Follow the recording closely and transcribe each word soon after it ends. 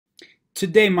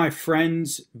Today, my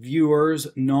friends, viewers,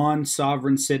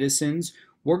 non-sovereign citizens,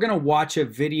 we're going to watch a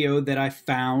video that I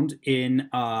found in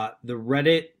the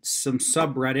Reddit, some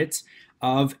subreddits,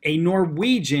 of a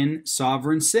Norwegian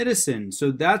sovereign citizen.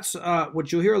 So that's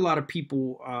what you'll hear a lot of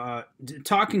people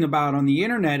talking about on the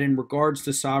internet in regards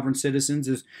to sovereign citizens,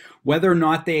 is whether or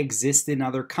not they exist in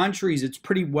other countries. It's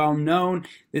pretty well known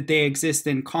that they exist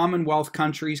in Commonwealth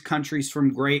countries, countries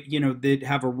from that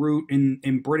have a root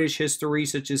in British history,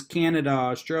 such as Canada,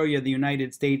 Australia, the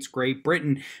United States, Great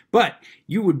Britain. But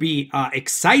you would be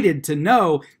excited to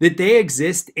know that they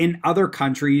exist in other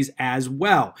countries as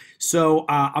well. So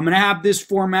I'm going to have this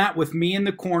format with me in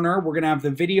the corner. We're going to have the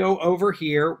video over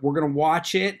here. We're going to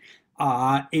watch it.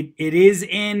 It is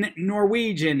in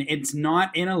Norwegian. It's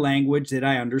not in a language that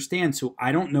I understand, so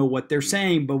I don't know what they're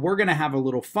saying, but we're going to have a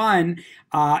little fun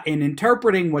in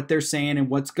interpreting what they're saying and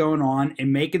what's going on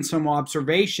and making some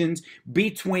observations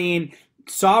between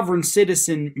sovereign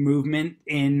citizen movement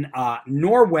in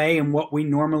Norway and what we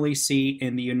normally see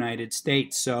in the United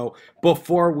States. So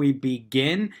before we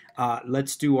begin,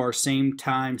 let's do our same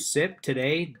time sip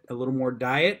today, a little more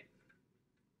diet.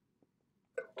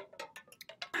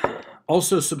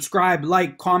 Also, subscribe,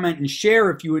 like, comment, and share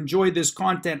if you enjoy this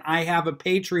content. I have a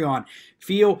Patreon.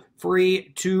 Feel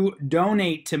free to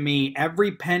donate to me.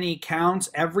 Every penny counts.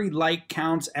 Every like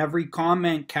counts. Every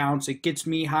comment counts. It gets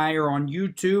me higher on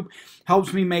YouTube.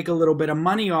 Helps me make a little bit of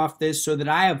money off this so that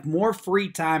I have more free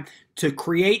time to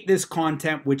create this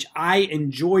content, which I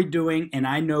enjoy doing, and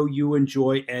I know you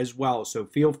enjoy as well. So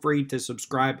feel free to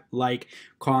subscribe, like,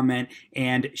 comment,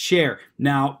 and share.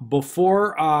 Now,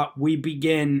 before we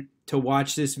begin to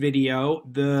watch this video,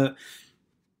 the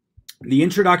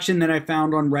introduction that I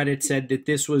found on Reddit said that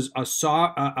this was a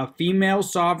female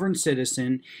sovereign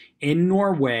citizen in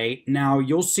Norway. Now,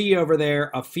 you'll see over there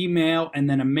a female and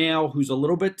then a male who's a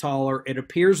little bit taller. It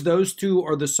appears those two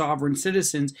are the sovereign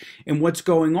citizens. And what's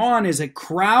going on is a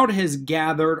crowd has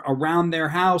gathered around their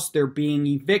house. They're being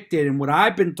evicted. And what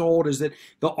I've been told is that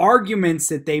the arguments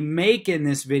that they make in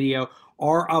this video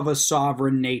are of a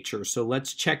sovereign nature. So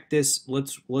let's check this.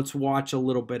 Let's watch a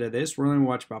little bit of this. We're going to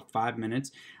watch about 5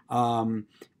 minutes. And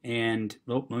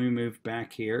let me move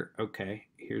back here. Okay,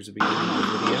 here's the beginning of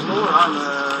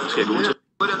the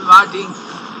video.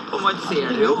 Og man ser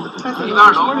det jo i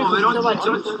hverdagen overalt, ikke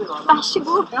sant? Vær så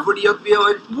god. Fordi at de har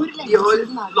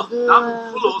latt dem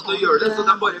få lov til å gjøre det, så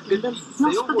de bare beviser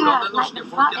jo hvordan det norske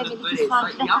folk er nødt til å reise seg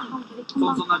igjen.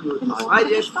 Sånn som de gjorde på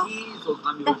Sverigestid, sånn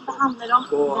som de gjorde på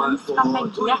Torsholmstid.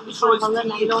 Henrik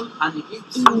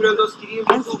prøvde å skrive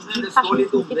litt om det, det står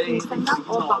litt om det i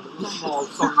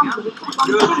nasjonalsangen.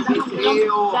 Prøvde vi tre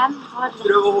og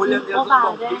prøve å holde en del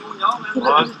debatter unna, men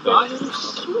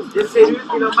det ser ut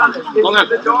til at mennesker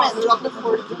er bra.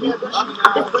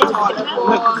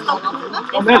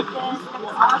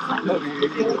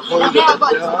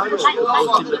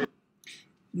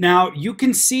 Now you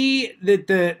can see that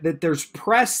there's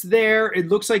press there. It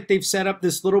looks like they've set up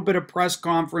this little bit of press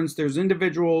conference. There's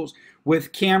individuals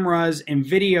with cameras and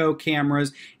video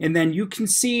cameras, and then you can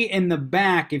see in the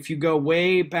back, if you go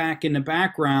way back in the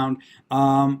background,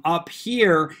 up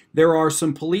here there are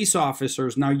some police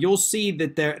officers. Now you'll see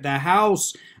that the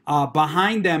house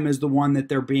behind them is the one that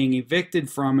they're being evicted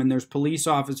from, and there's police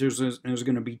officers, and there's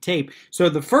going to be tape. So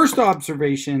the first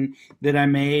observation that I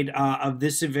made of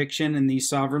this eviction and these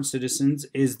sovereign citizens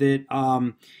is that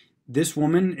this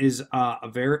woman is a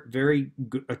very, very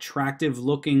attractive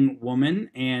looking woman,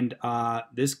 and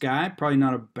this guy, probably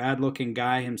not a bad looking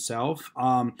guy himself.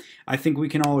 I think we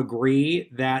can all agree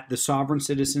that the sovereign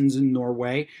citizens in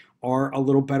Norway are a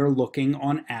little better looking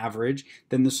on average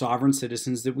than the sovereign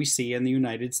citizens that we see in the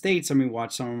United States. I mean,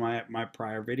 watch some of my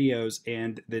prior videos,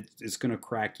 and that is going to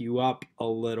crack you up a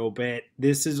little bit.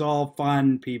 This is all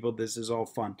fun, people. This is all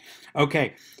fun.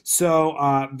 Okay, so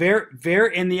and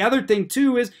the other thing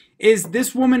too is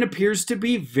this woman appears to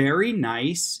be very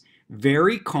nice,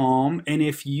 very calm, and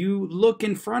if you look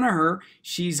in front of her,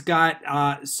 she's got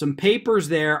some papers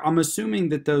there. I'm assuming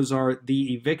that those are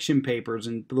the eviction papers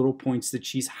and little points that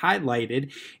she's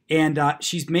highlighted, and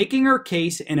she's making her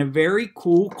case in a very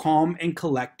cool, calm, and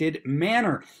collected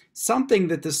manner, something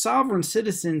that the sovereign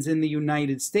citizens in the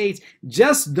United States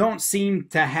just don't seem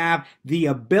to have the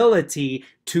ability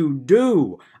to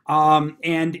do.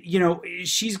 And you know,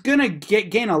 she's gonna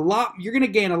gain a lot. You're gonna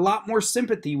gain a lot more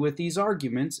sympathy with these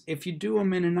arguments if you do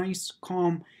them in a nice,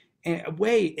 calm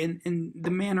way, in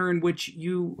the manner in which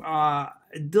you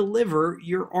deliver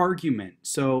your argument.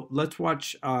 So let's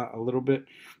watch a little bit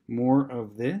more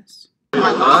of this.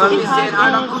 Daniel!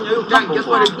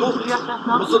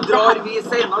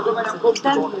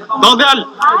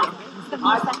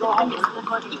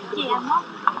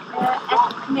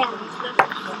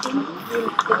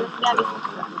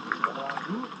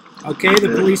 Okay, the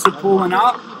police are pulling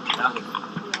up.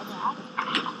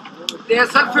 Det är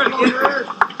selvfølgelig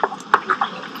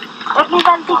Jeg blir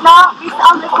veldig glad hvis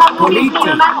alle sammen vil bli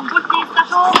med meg på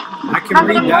politistasjonen. I can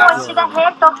Men dere read må that ikke, det er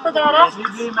helt opp til dere.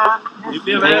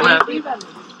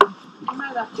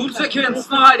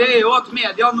 Konsekvensen av dette er jo at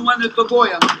media nå er nødt til å gå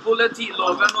gjennom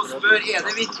politiloven og spør er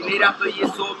det virkelig rett å gi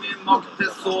så mye makt til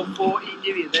så få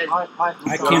individer.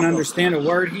 I can't understand a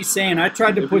word he's saying. I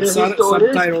tried to put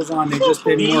subtitles on, they just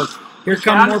didn't work. Here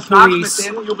come more police.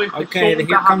 Okay,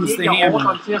 here comes the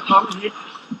hammer.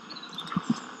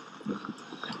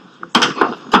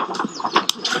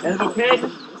 Advokat,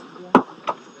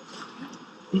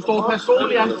 du står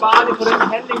personligt ansvarlig for den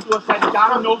handling, du har sat i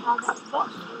gang nu.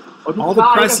 All the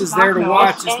press is there to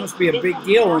watch. This must be a big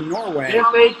deal in Norway,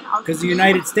 because the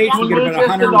United States we get about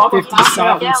 150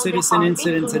 sovereign citizen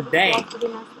incidents a day.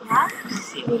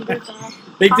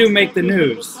 They do make the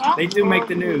news. They do make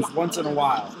the news once in a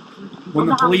while. When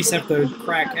the police have to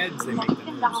crack heads, they make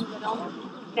the news.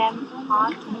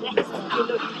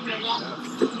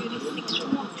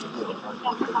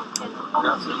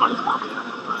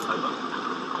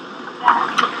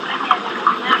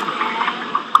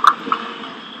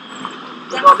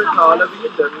 Skal betale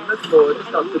videre med våre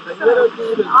skattepenger og de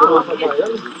rundt på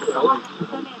veien.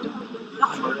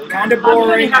 Kind of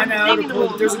boring, I know.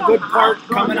 There's a good part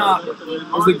coming up.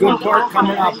 There's a good part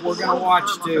coming up we're going to watch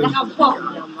too.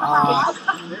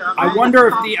 I wonder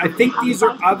if I think these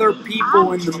are other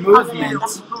people in the movement.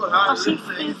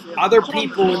 Other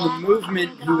people in the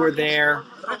movement who were there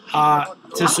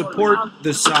to support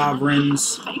the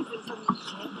sovereigns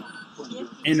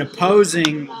in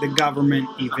opposing the government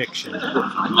eviction.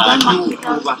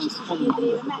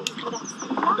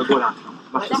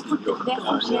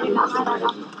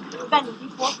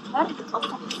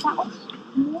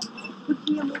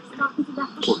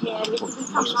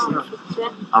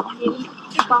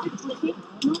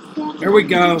 There we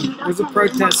go. There's a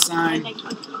protest sign.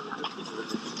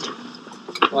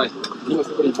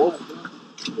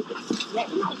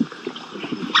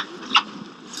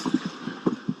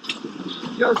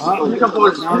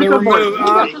 Now they're moving.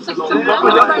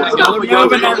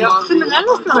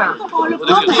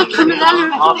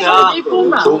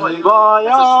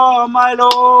 Kumbaya, my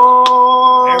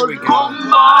lord. There we go.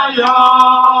 Kumbaya,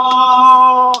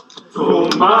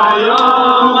 Kumbaya,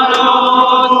 my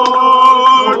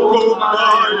lord.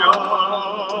 Kumbaya,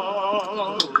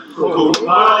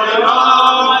 Kumbaya,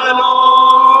 my lord.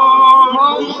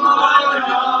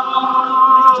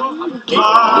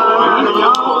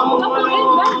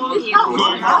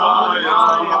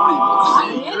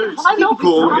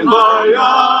 Kumbaya,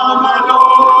 my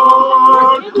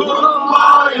lord.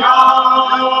 Kumbaya,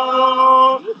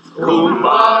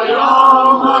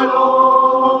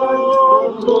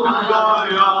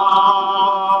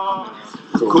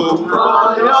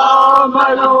 Kumbaya,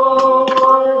 my lord. Kumbaya, Kumbaya, my lord.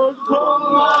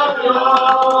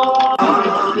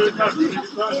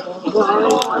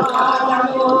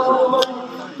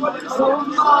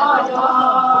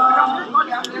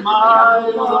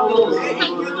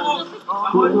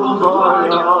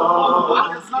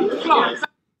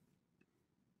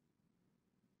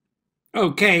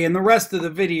 Okay, and the rest of the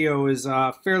video is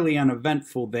fairly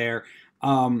uneventful there.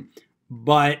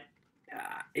 But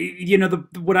you know,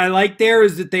 what I like there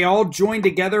is that they all joined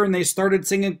together and they started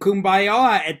singing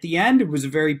Kumbaya at the end. It was a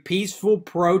very peaceful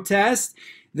protest.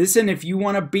 Listen, if you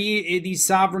want to be these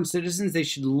sovereign citizens, they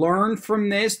should learn from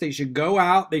this. They should go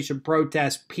out. They should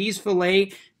protest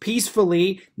peacefully,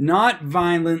 not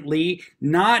violently,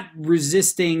 not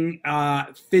resisting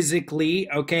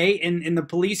physically, okay? And the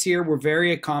police here were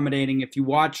very accommodating. If you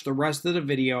watch the rest of the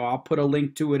video, I'll put a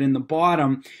link to it in the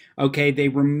bottom. Okay, they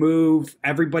remove,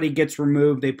 everybody gets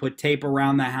removed. They put tape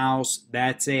around the house.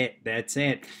 That's it. That's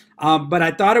it. But I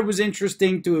thought it was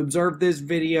interesting to observe this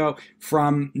video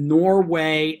from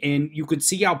Norway, and you could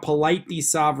see how polite these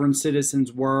sovereign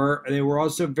citizens were. They were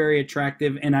also very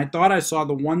attractive, and I thought I saw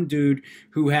the one dude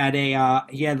who had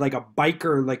he had like a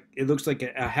biker, like it looks like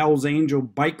a Hell's Angel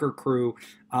biker crew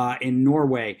in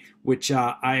Norway, which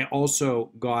I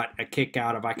also got a kick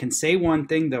out of. I can say one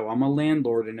thing though, I'm a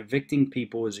landlord, and evicting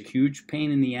people is a huge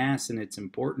pain in the ass, and it's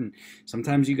important.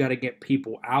 Sometimes you got to get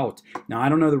people out. Now, I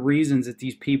don't know the reasons that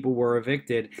these people were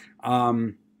evicted,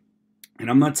 and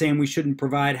I'm not saying we shouldn't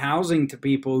provide housing to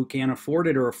people who can't afford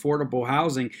it or affordable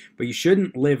housing, but you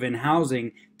shouldn't live in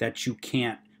housing that you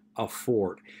can't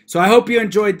afford. So I hope you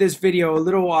enjoyed this video. A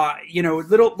little,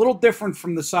 little different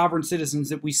from the sovereign citizens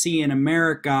that we see in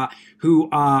America, who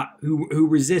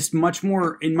resist much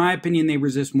more. In my opinion, they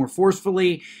resist more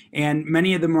forcefully, and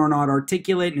many of them are not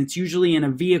articulate, and it's usually in a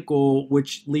vehicle,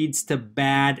 which leads to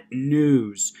bad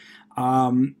news.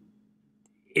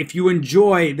 If you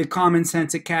enjoy the Common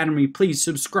Sense Academy, please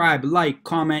subscribe, like,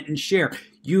 comment, and share.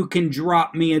 You can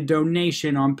drop me a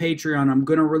donation on Patreon. I'm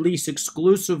going to release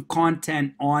exclusive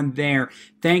content on there.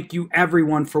 Thank you,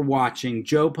 everyone, for watching.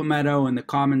 Joe Pometto and the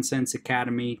Common Sense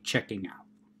Academy checking out.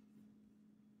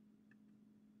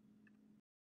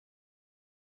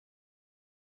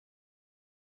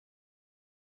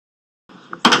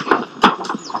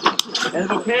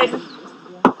 Advokat,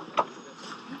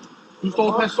 du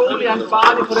står personligt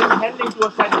ansvarlig for den handling, du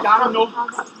har sat i gang nu.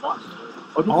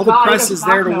 All the press is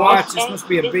there to watch. This must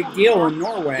be a big deal in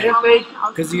Norway,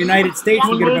 because the United States,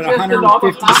 we get about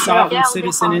 150 sovereign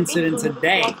citizen incidents a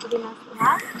day.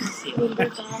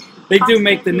 They do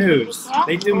make the news.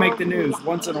 They do make the news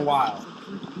once in a while.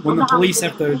 When the police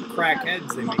have to crack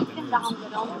heads, they make the news.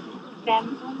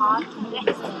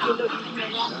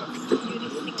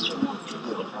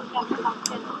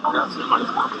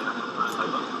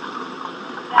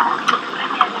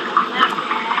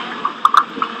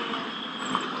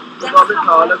 Ska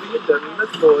betala vidare med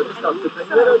större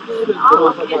skattepengar och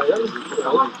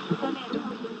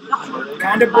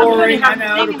Kind of boring, I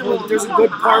know. There's a good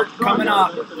part coming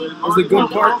up. There's a good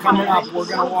part coming up we're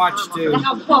going to watch too.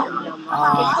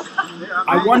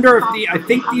 I wonder if I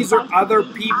think these are other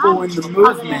people in the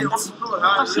movement.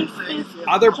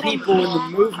 Other people in the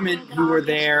movement who are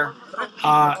there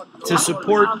to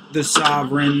support the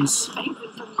sovereigns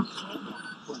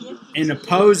in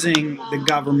opposing the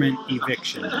government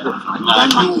eviction.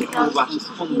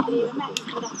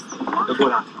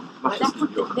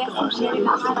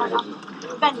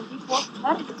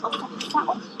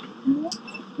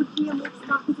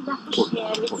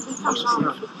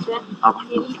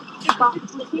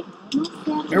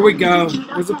 There we go.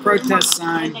 There's a protest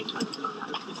sign.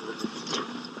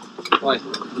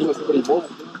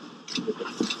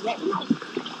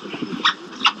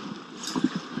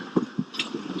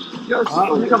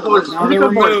 Now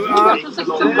they're moving.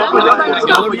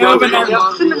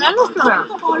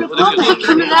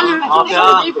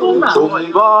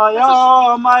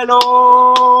 Kumbaya, my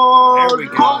lord. There we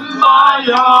go.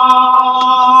 Kumbaya,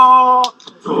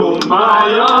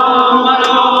 Kumbaya, my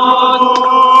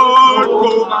lord.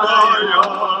 Kumbaya,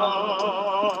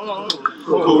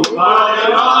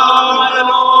 Kumbaya, my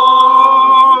lord.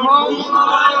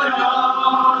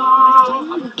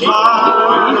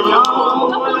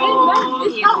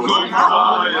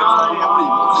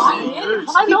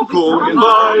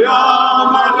 Kumbaya,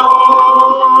 my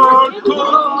lord.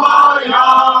 Kumbaya,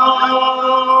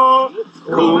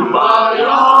 Kumbaya,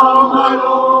 my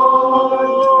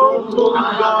lord.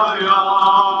 Kumbaya,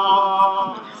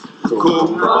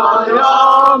 Kumbaya,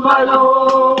 my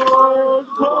lord.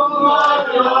 Kumbaya.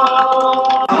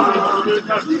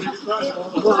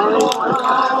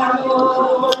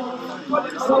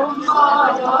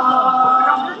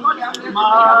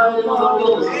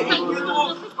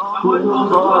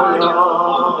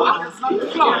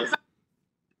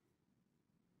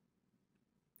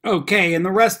 Okay, and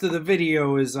the rest of the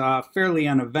video is fairly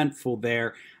uneventful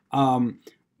there,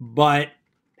 but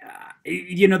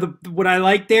what I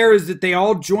like there is that they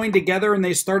all joined together and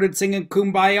they started singing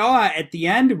Kumbaya at the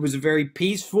end. It was a very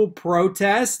peaceful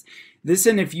protest.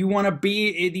 Listen, if you want to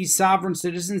be these sovereign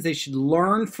citizens, they should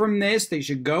learn from this. They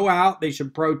should go out. They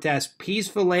should protest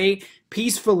peacefully,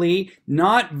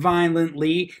 not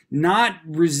violently, not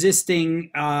resisting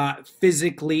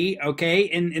physically, okay?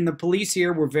 And the police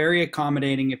here were very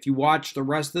accommodating. If you watch the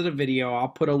rest of the video, I'll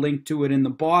put a link to it in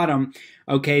the bottom.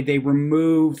 Okay, they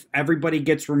remove, everybody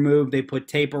gets removed. They put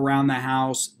tape around the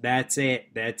house. That's it.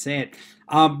 That's it.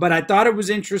 But I thought it was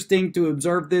interesting to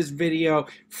observe this video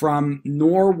from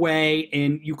Norway,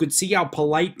 and you could see how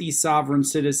polite these sovereign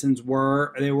citizens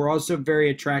were. They were also very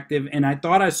attractive, and I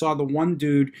thought I saw the one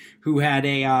dude who had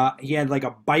he had like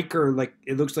a biker, like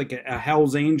it looks like a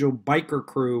Hell's Angel biker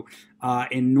crew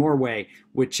in Norway,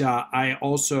 which I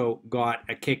also got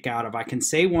a kick out of. I can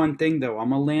say one thing though,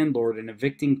 I'm a landlord, and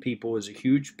evicting people is a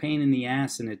huge pain in the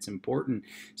ass, and it's important.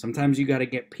 Sometimes you got to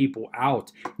get people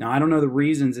out. Now, I don't know the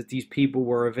reasons that these people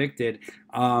were evicted,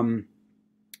 and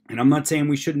I'm not saying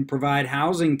we shouldn't provide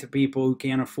housing to people who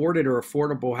can't afford it or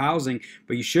affordable housing,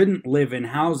 but you shouldn't live in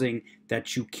housing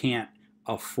that you can't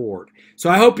afford. So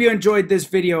I hope you enjoyed this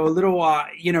video. A little,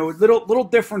 little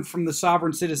different from the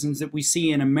sovereign citizens that we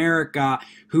see in America,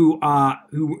 who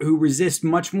resist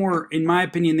much more. In my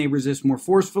opinion, they resist more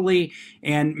forcefully,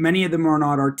 and many of them are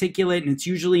not articulate, and it's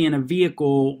usually in a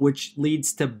vehicle, which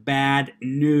leads to bad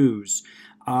news.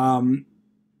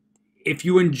 If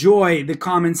you enjoy the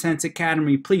Common Sense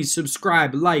Academy, please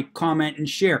subscribe, like, comment, and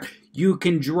share. You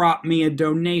can drop me a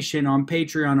donation on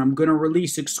Patreon. I'm going to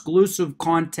release exclusive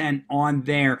content on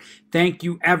there. Thank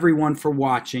you, everyone, for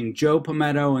watching. Joe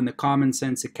Pometto and the Common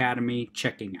Sense Academy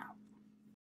checking out.